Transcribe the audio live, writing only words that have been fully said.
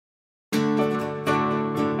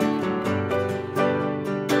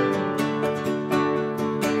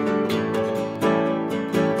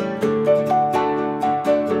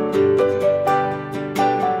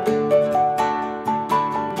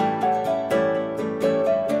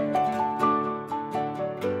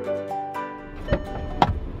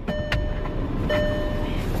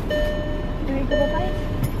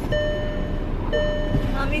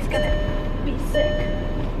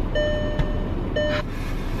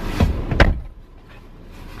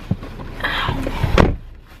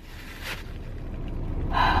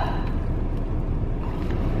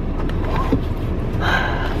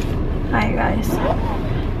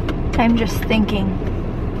I'm just thinking.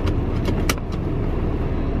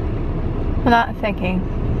 Well, not thinking,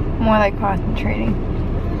 more like concentrating.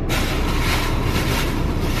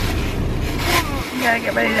 Gotta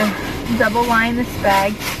get ready to double line this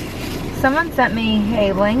bag. Someone sent me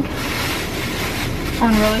a link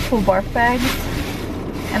on really cool barf bags,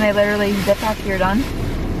 and they literally zip after you're done.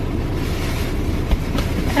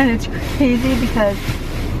 And it's crazy because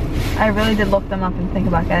I really did look them up and think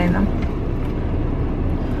about getting them.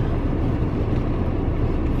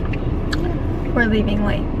 We're leaving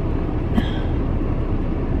late.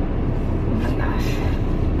 Oh my gosh.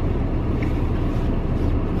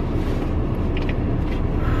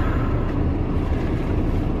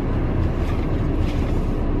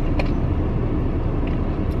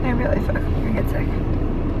 I really feel like I'm gonna get sick.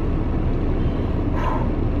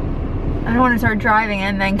 I don't want to start driving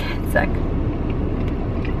and then get sick.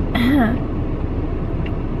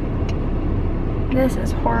 This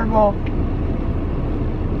is horrible.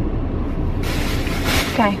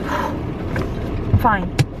 Okay, fine.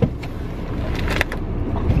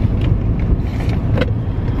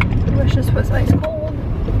 I wish this was ice cold.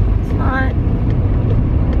 It's not.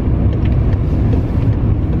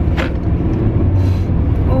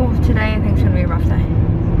 Oh, today I think it's gonna be a rough day. I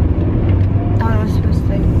thought it was supposed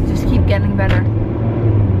to just keep getting better.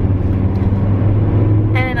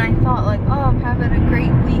 And I thought like, oh, I'm having a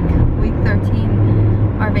great week. Week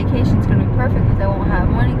 13. Our vacation's gonna be perfect because I won't have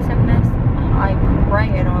morning sickness. I pray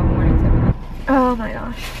I don't have morning sickness. Oh my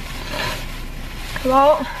gosh.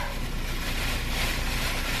 Well,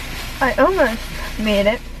 I almost made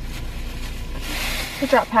it to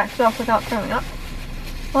drop packs off without throwing up.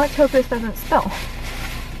 Let's hope this doesn't spill.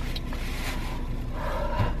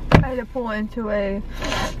 I had to pull into a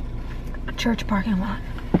church parking lot.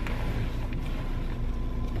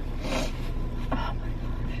 Oh my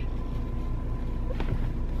gosh.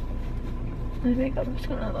 My makeup is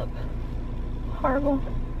gonna look horrible.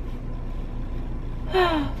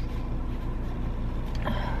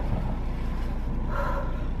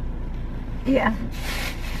 Yeah,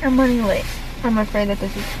 I'm running late. I'm afraid that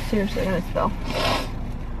this is seriously gonna spill.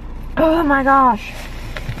 Oh my gosh.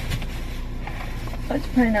 Let's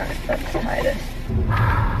pray not. Let's tie this.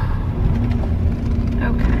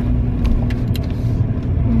 Okay.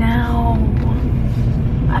 Now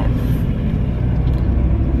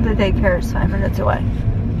the daycare is 5 minutes away.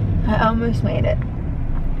 I almost made it.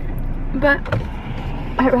 But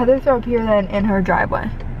I'd rather throw up here than in her driveway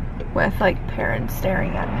with like parents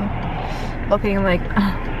staring at me. Looking like,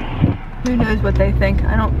 who knows what they think.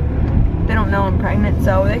 They don't know I'm pregnant,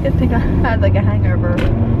 so they could think I had like a hangover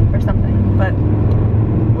or something. But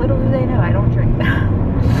little do they know I don't drink.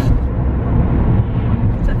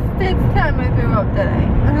 It's the 5th time I threw up today.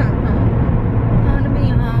 I want to be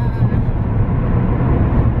home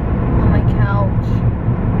on my couch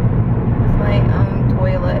with my own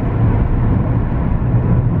toilet.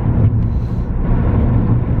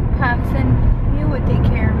 Paxton, you would take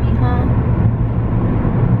care of me, huh?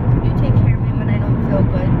 You take care of me when I don't feel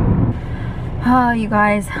good. Oh, you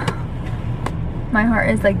guys, my heart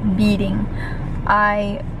is like beating.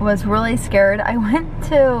 I was really scared. I went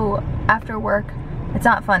to, after work, it's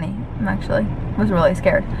not funny, I was really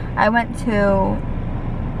scared. I went to,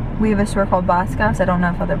 we have a store called Boscov's. I don't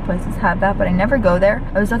know if other places have that, but I never go there.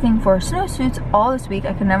 I was looking for snowsuits all this week.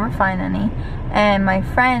 I could never find any. And my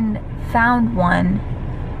friend found one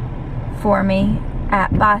for me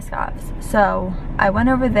at Boscov's. So I went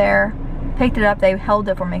over there, picked it up. They held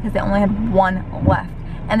it for me because they only had one left.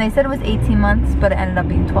 And they said it was 18 months, but it ended up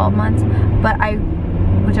being 12 months. But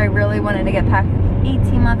which I really wanted to get packed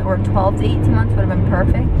 18 months or 12 to 18 months would have been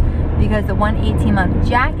perfect, because the one 18-month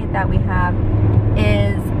jacket that we have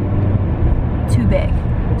is too big.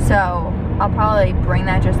 So I'll probably bring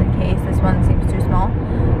that just in case. This one seems too small.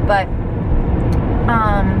 But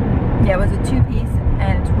yeah, it was a 2-piece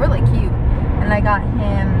and it's really cute. And I got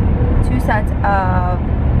him 2 sets of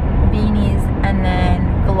beanies and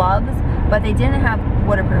then gloves, but they didn't have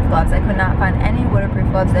waterproof gloves. I could not find any waterproof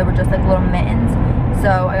gloves. They were just like little mittens.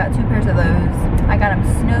 So I got 2 pairs of those. I got him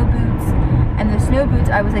snow boots, and the snow boots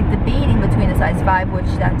I was like debating between a size 5, which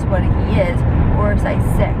that's what he is, or a size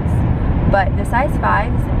 6. But the size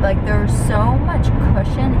 5s, like there's so much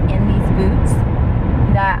cushion in these boots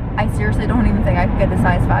that I seriously don't even think I could get the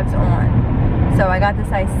size 5s on. So I got the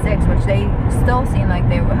size 6, which they still seem like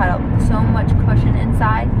they had so much cushion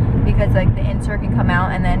inside, because like the insert can come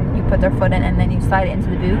out and then you put their foot in and then you slide it into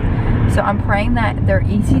the boot. So I'm praying that they're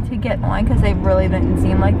easy to get on, because they really didn't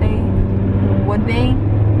seem like they would be.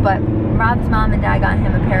 But Rob's mom and dad got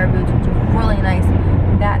him a pair of boots, which is really nice,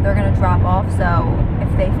 that they're gonna drop off. So if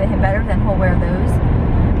they fit him better, then he'll wear those.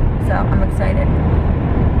 So I'm excited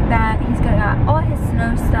that he's gonna got all his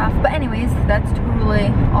snow stuff. But anyways, that's totally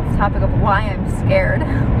off the topic of why I'm scared,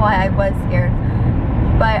 why I was scared.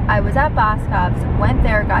 But I was at Boscov's, went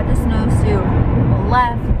there, got the snowsuit,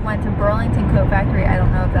 left, went to Burlington Coat Factory. I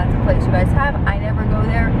don't know if that's a place you guys have. I never go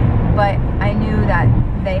there, but I knew that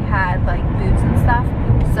they had like boots and stuff.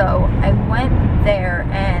 So I went there,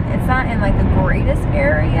 and it's not in like the greatest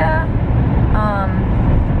area.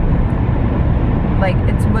 Like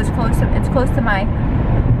it's close to my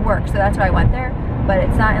work, so that's why I went there. But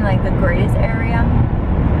it's not in like the greatest area.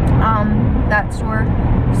 That store.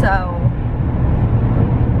 So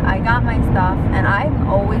I got my stuff, and I've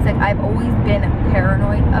always been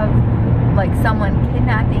paranoid of like someone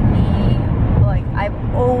kidnapping me. Like I've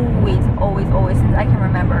always since I can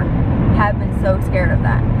remember have been so scared of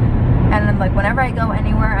that. And I'm like, whenever I go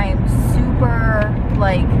anywhere, I am super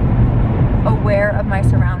like aware of my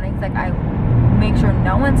surroundings. Like I make sure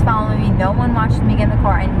no one's following me, no one watches me get in the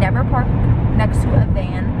car. I never park next to a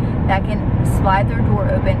van that can slide their door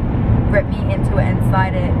open, rip me into it, and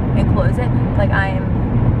slide it and close it. Like I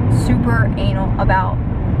am super anal about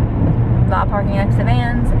not parking next to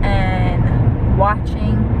vans and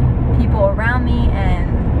watching people around me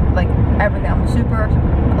and like everything. I'm super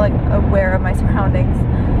like aware of my surroundings.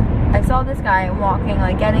 I saw this guy walking,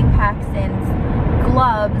 like getting Paxton's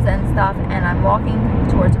gloves and stuff, and I'm walking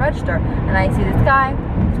towards the register, and I see this guy,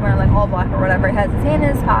 he's wearing like all black or whatever, he has his hand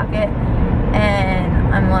in his pocket, and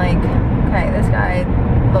I'm like, okay, this guy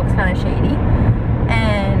looks kind of shady.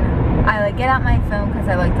 And I like get out my phone because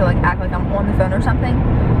I like to like act like I'm on the phone or something.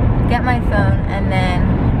 Get my phone, and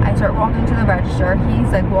then I start walking to the register.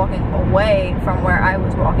 He's like walking away from where I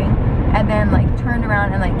was walking, and then like turned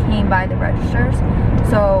around and like came by the registers.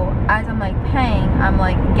 So as I'm like paying, I'm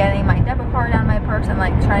like getting my debit card out of my purse and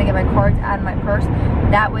like trying to get my cards out of my purse.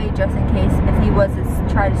 That way, just in case if he was to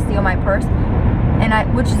try to steal my purse. And I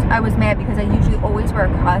was mad because I usually always wear a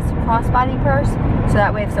crossbody purse, so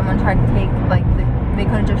that way if someone tried to take like they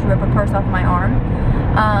couldn't just rip a purse off my arm.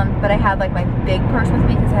 But I had like my big purse with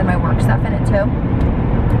me because I had my work stuff in it too.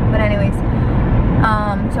 But anyways,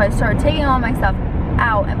 so I started taking all my stuff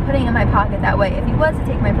out and putting it in my pocket. That way, if he was to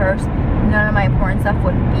take my purse, none of my important stuff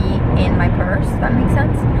would be in my purse. If that makes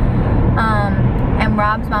sense. And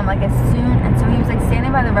Rob's mom, like and so he was like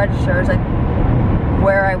standing by the registers, like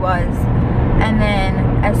where I was. And then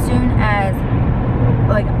as soon as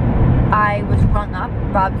like I was rung up,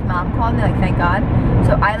 Rob's mom called me, like thank God.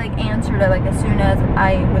 So I like answered it like as soon as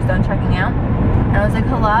I was done checking out. And I was like,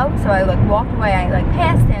 hello? So I like walked away, I like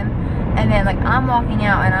passed him, and then like I'm walking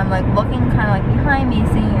out and I'm like looking kind of like behind me,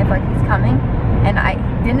 seeing if like he's coming. And I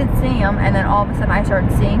didn't see him, and then all of a sudden I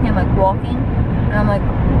started seeing him like walking, and I'm like,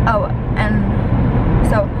 oh. And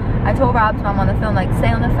so I told Rob's mom on the phone, like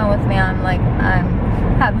stay on the phone with me. I'm like, I'm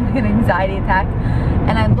having an anxiety attack,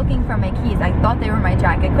 and I'm looking for my keys. I thought they were in my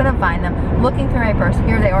jacket, couldn't find them. Looking through my purse,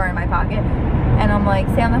 here they are in my pocket. And I'm like,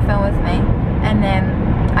 stay on the phone with me. And then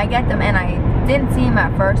I get them, and I didn't see him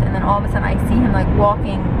at first, and then all of a sudden I see him like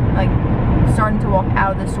walking, like starting to walk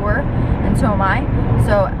out of the store, and so am I.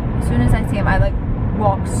 So as soon as I see him, I like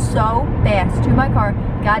walk so fast to my car,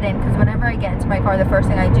 got in, because whenever I get into my car, the first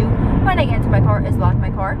thing I do when I get into my car is lock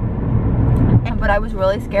my car. But I was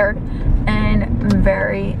really scared and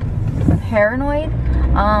very paranoid.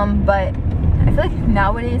 But I feel like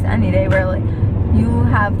nowadays, any day really, you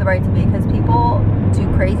have the right to be, because people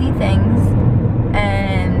do crazy things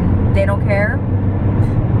and they don't care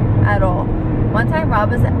at all. One time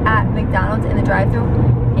Rob was at McDonald's in the drive-thru,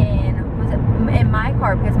 and was in my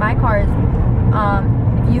car, because my car is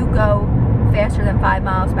if you go faster than 5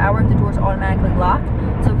 miles per hour, the door's automatically locked.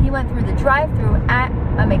 So he went through the drive-thru at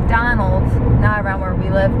a McDonald's, not around where we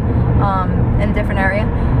live, in a different area,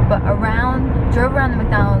 but drove around the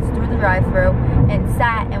McDonald's through the drive-thru and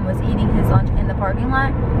sat and was eating his lunch in the parking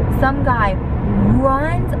lot. Some guy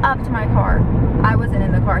runs up to my car. I wasn't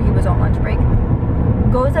in the car, he was on lunch break.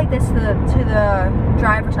 Goes like this to the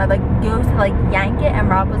driver's side, like goes to like yank it, and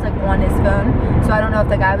Rob was like on his phone. So I don't know if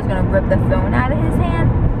the guy was gonna rip the phone out of his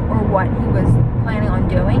hand or what he was planning on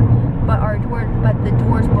doing. But the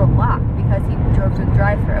doors were locked because he drove through the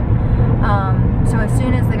drive-thru. So as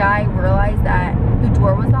soon as the guy realized that the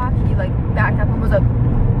door was locked, he like backed up and was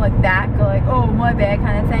like back, like oh my bad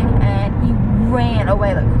kind of thing, and he ran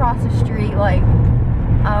away, like across the street, like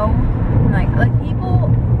oh, like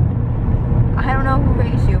people. I don't know who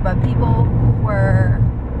raised you, but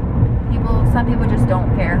some people just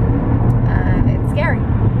don't care. It's scary,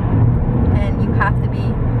 and you have to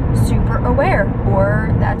be super aware,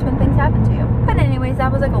 or that's when things happen to you. But anyways,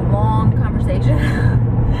 that was like a long conversation.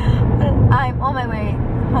 I'm on my way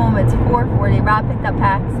home. It's 4:40. Rob picked up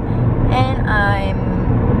Pax, and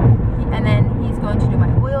then he's going to do my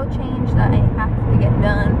oil change that I have to get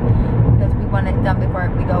done because we want it done before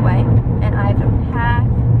we go away. And I have to pack.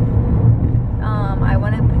 I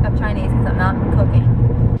want to pick up Chinese because I'm not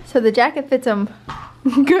cooking. So the jacket fits him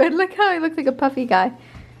good. Look how he looks like a puffy guy.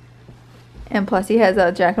 And plus he has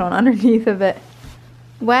a jacket on underneath of it.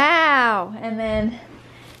 Wow. And then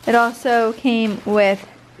it also came with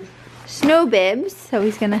snow bibs. So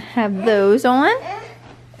he's going to have those on.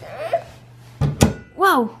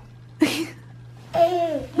 Whoa.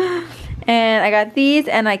 And I got these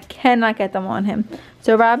and I cannot get them on him.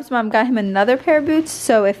 So Rob's mom got him another pair of boots.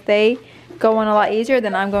 So if they go on a lot easier,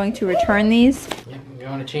 then I'm going to return these. Yep, you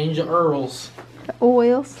want to change the oils. The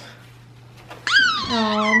oils. Oh,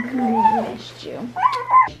 I missed you.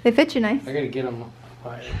 They fit you nice. I gotta get them.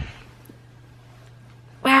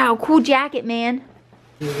 Wow, cool jacket, man.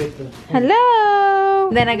 The Hello.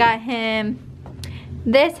 Then I got him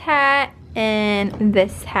this hat and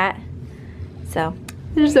this hat. So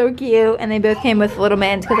they're so cute, and they both came with little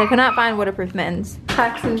mittens because I could not find waterproof mittens.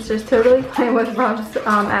 Paxton's just totally playing with Rob's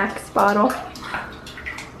Axe bottle.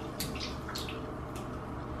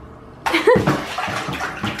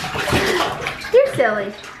 You're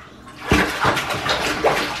silly.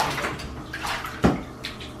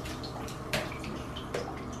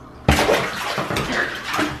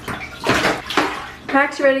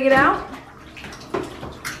 Pax, you ready to get out?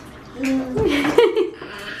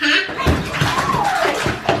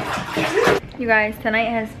 You guys, tonight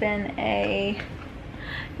has been a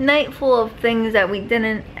night full of things that we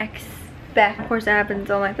didn't expect. Of course, that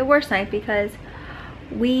happens on like the worst night because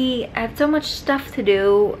we have so much stuff to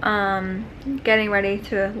do, getting ready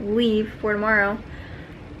to leave for tomorrow.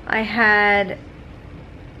 I had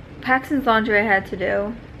Paxton's laundry I had to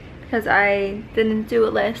do because I didn't do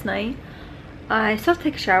it last night. I still have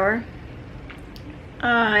to take a shower.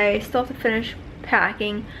 I still have to finish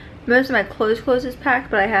packing. Most of my clothes is packed,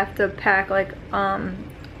 but I have to pack like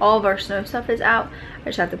all of our snow stuff is out. I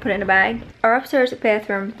just have to put it in a bag. Our upstairs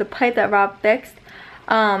bathroom, the pipe that Rob fixed,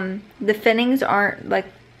 the fittings aren't like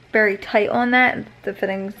very tight on that. The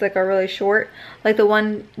fittings like are really short. Like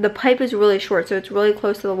the pipe is really short, so it's really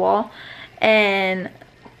close to the wall, and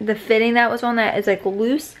the fitting that was on that is like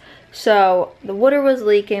loose. So the water was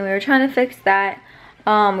leaking. We were trying to fix that.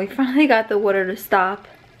 We finally got the water to stop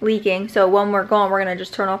leaking, so when we're gone, we're gonna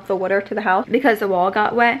just turn off the water to the house. Because the wall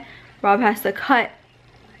got wet, Rob has to cut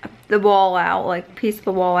the wall out, like a piece of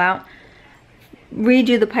the wall out,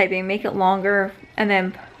 redo the piping, make it longer, and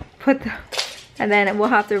then and then we'll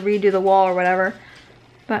have to redo the wall or whatever.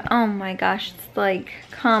 But oh my gosh, it's like,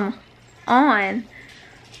 come on.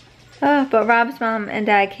 But Rob's mom and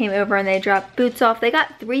dad came over and they dropped boots off. They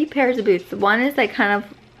got 3 pairs of boots. One is like kind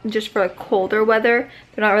of just for like colder weather.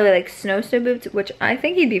 They're not really like snow boots, which I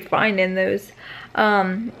think he'd be fine in those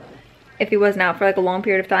if he wasn't out for like a long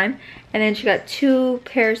period of time. And then she got 2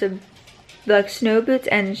 pairs of like snow boots,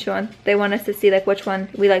 and they want us to see like which one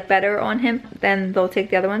we like better on him. Then they'll take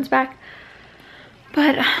the other ones back.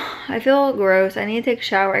 But I feel gross. I need to take a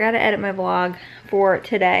shower. I gotta edit my vlog for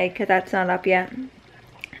today because that's not up yet.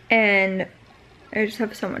 And I just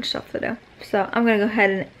have so much stuff to do. So I'm gonna go ahead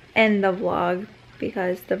and end the vlog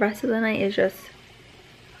because the rest of the night is just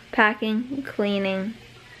packing, cleaning,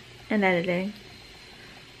 and editing.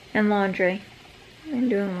 And laundry. I'm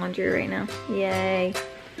doing laundry right now. Yay.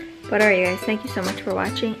 But alright, you guys, thank you so much for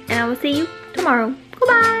watching, and I will see you tomorrow.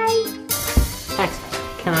 Goodbye. Max,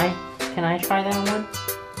 can I try that one?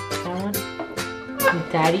 That one? Can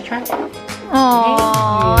Daddy try?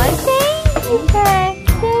 Aww, thank you,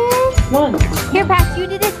 Paxton. One. Here, Pax, you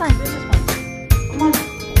do this one. Come on.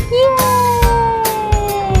 Yay!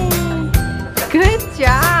 Good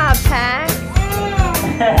job, Pax.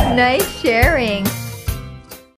 Nice sharing.